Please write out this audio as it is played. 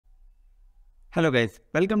Hello guys,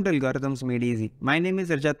 welcome to Algorithms Made Easy. My name is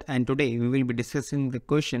Rajat and today we will be discussing the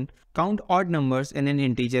question count odd numbers in an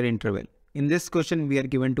integer interval. In this question we are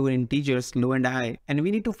given two integers low and high and we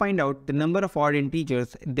need to find out the number of odd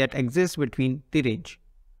integers that exist between the range.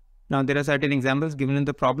 Now there are certain examples given in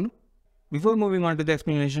the problem. Before moving on to the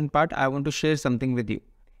explanation part, I want to share something with you.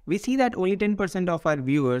 We see that only 10% of our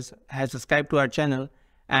viewers has subscribed to our channel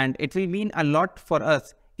and it will mean a lot for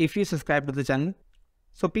us if you subscribe to the channel.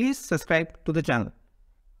 So please subscribe to the channel.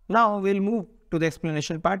 Now we'll move to the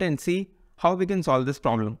explanation part and see how we can solve this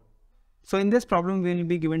problem. So in this problem we will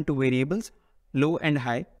be given two variables, low and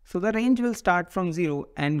high. So the range will start from 0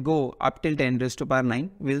 and go up till 10 raised to power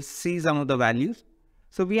 9. We'll see some of the values.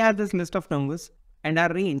 So we have this list of numbers and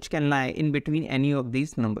our range can lie in between any of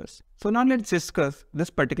these numbers. So now let's discuss this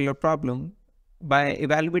particular problem by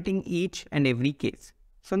evaluating each and every case.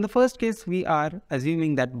 So in the first case, we are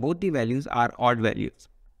assuming that both the values are odd values.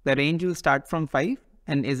 The range will start from 5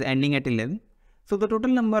 and is ending at 11. So the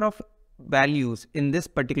total number of values in this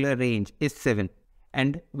particular range is 7.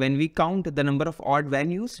 And when we count the number of odd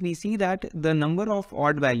values, we see that the number of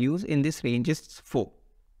odd values in this range is 4.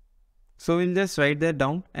 So we'll just write that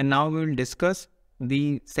down and now we will discuss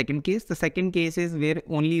the second case. The second case is where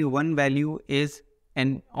only one value is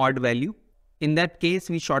an odd value. In that case,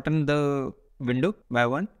 we shorten the window by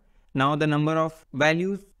 1. Now the number of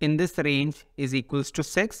values in this range is equals to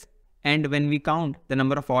 6 and when we count the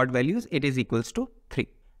number of odd values it is equals to 3.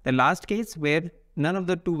 The last case where none of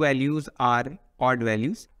the two values are odd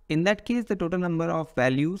values. In that case the total number of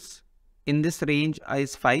values in this range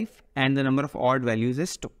is 5 and the number of odd values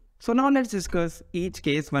is 2. So now let's discuss each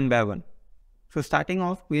case one by one. So starting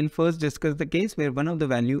off we'll first discuss the case where one of the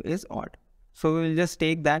value is odd. So we will just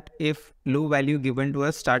take that if low value given to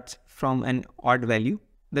us starts from an odd value.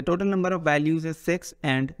 The total number of values is 6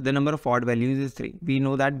 and the number of odd values is 3. We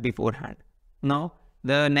know that beforehand. Now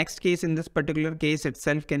the next case in this particular case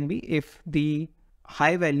itself can be if the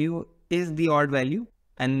high value is the odd value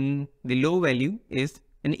and the low value is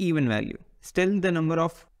an even value. Still the number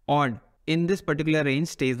of odd in this particular range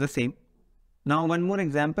stays the same. Now one more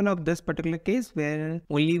example of this particular case where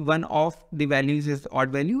only one of the values is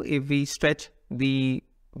odd value. If we stretch the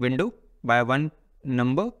window by one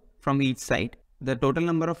number from each side, the total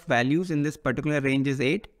number of values in this particular range is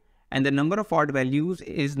 8 and the number of odd values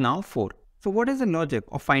is now 4. So what is the logic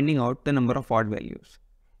of finding out the number of odd values?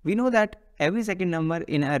 We know that every second number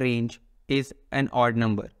in a range is an odd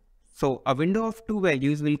number. So a window of two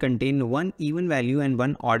values will contain one even value and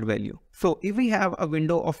one odd value. So if we have a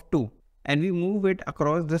window of 2 and we move it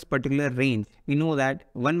across this particular range, we know that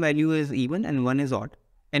one value is even and one is odd.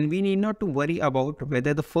 And we need not to worry about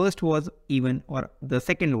whether the first was even or the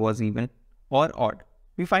second was even or odd.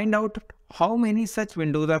 We find out how many such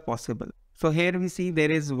windows are possible. So here we see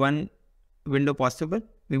there is one window possible.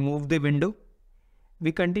 We move the window.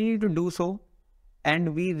 We continue to do so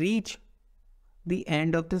and we reach the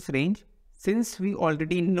end of this range. Since we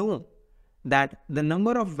already know that the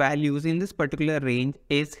number of values in this particular range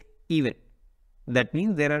is even. That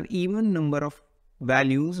means there are even number of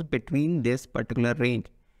values between this particular range.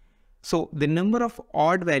 So the number of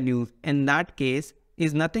odd values in that case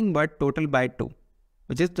is nothing but total by 2,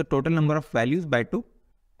 which is the total number of values by 2.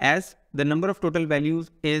 As the number of total values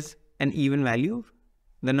is an even value,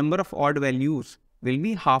 the number of odd values will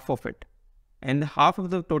be half of it. And half of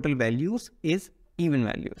the total values is even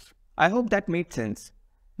values. I hope that made sense.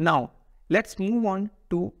 Now let's move on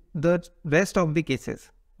to the rest of the cases.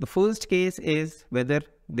 The first case is whether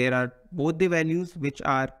there are both the values which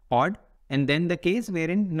are odd and then the case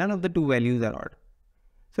wherein none of the two values are odd.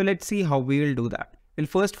 So let's see how we will do that. We'll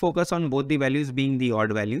first focus on both the values being the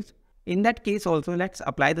odd values. In that case also let's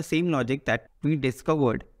apply the same logic that we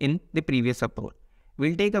discovered in the previous approach.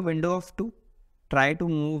 We'll take a window of 2, try to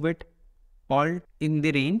move it all in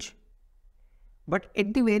the range. But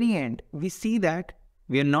at the very end we see that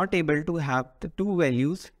we are not able to have the two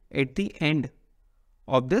values at the end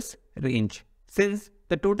of this range, since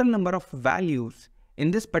the total number of values in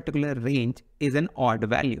this particular range is an odd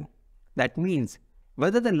value. That means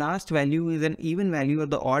whether the last value is an even value or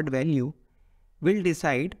the odd value will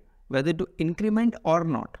decide whether to increment or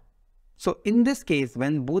not. So in this case,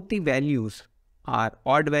 when both the values are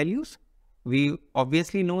odd values, we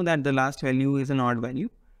obviously know that the last value is an odd value.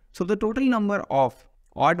 So the total number of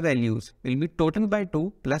odd values will be total by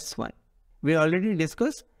 2 plus 1. We already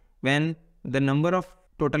discussed when the number of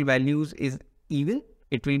total values is even,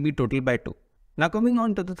 it will be total by 2. Now coming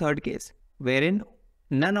on to the third case, wherein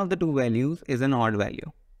none of the two values is an odd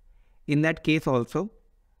value. In that case also,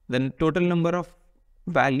 the total number of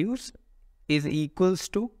values is equals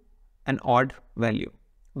to an odd value.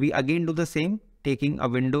 we again do the same, taking a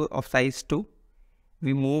window of size 2.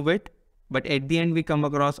 We move it, but at the end we come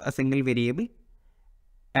across a single variable.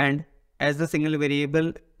 And as the single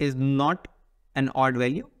variable is not an odd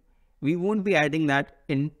value, we won't be adding that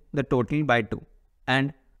in the total by 2.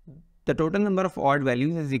 And the total number of odd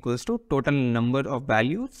values is equals to total number of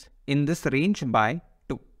values in this range by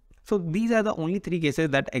 2. So these are the only 3 cases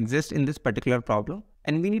that exist in this particular problem.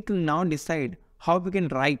 And we need to now decide how we can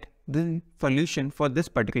write the solution for this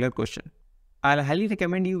particular question. I'll highly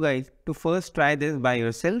recommend you guys to first try this by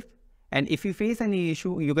yourself. And if you face any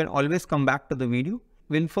issue, you can always come back to the video.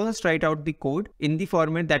 We'll first write out the code in the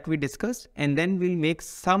format that we discussed, and then we'll make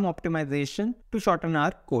some optimization to shorten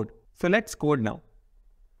our code. So let's code now.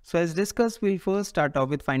 So as discussed, we'll first start off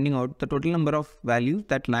with finding out the total number of values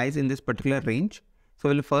that lies in this particular range. So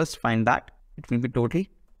we'll first find that. It will be total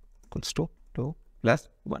equals to 2 plus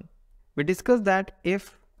 1. We discussed that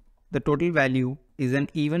if the total value is an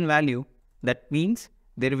even value, that means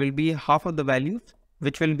there will be half of the values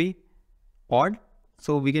which will be odd.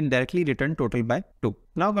 So we can directly return total by 2.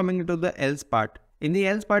 Now coming into the else part. In the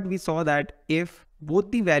else part, we saw that if both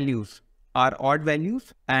the values are odd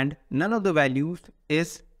values and none of the values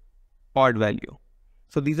is odd value.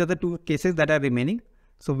 So these are the 2 cases that are remaining.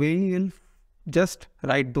 So we will just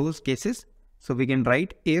write those cases. So we can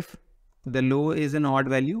write if the low is an odd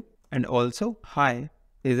value and also high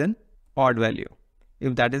is an odd value.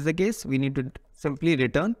 If that is the case, we need to simply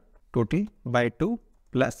return total by 2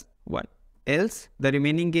 plus 1. Else, the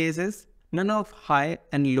remaining case is none of high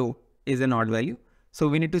and low is an odd value. So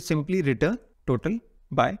we need to simply return total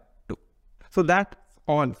by 2. So that's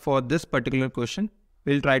all for this particular question.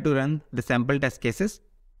 We'll try to run the sample test cases.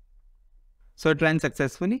 So it ran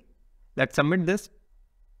successfully. Let's submit this.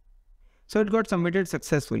 So it got submitted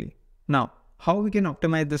successfully. Now, how we can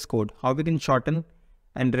optimize this code? How we can shorten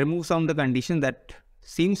and remove some of the conditions that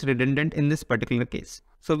seems redundant in this particular case.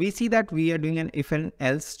 So we see that we are doing an if and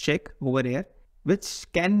else check over here, which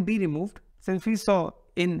can be removed, since we saw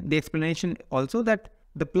in the explanation also that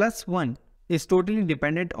the plus 1 is totally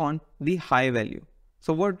dependent on the high value.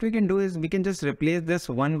 So what we can do is we can just replace this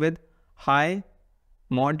 1 with high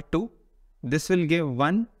mod 2. This will give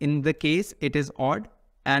 1 in the case it is odd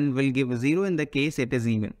and will give 0 in the case it is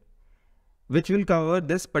even, which will cover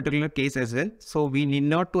this particular case as well. So we need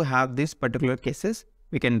not to have these particular cases.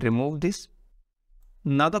 We can remove this.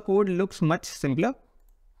 Now the code looks much simpler.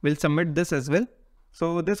 We'll submit this as well.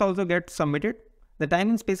 So this also gets submitted. The time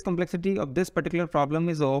and space complexity of this particular problem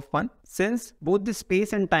is of 1, since both the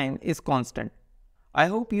space and time is constant. I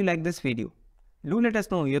hope you like this video. Do let us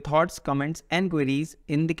know your thoughts, comments and queries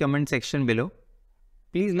in the comment section below.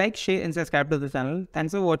 Please like, share and subscribe to the channel.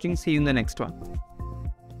 Thanks for watching. See you in the next one.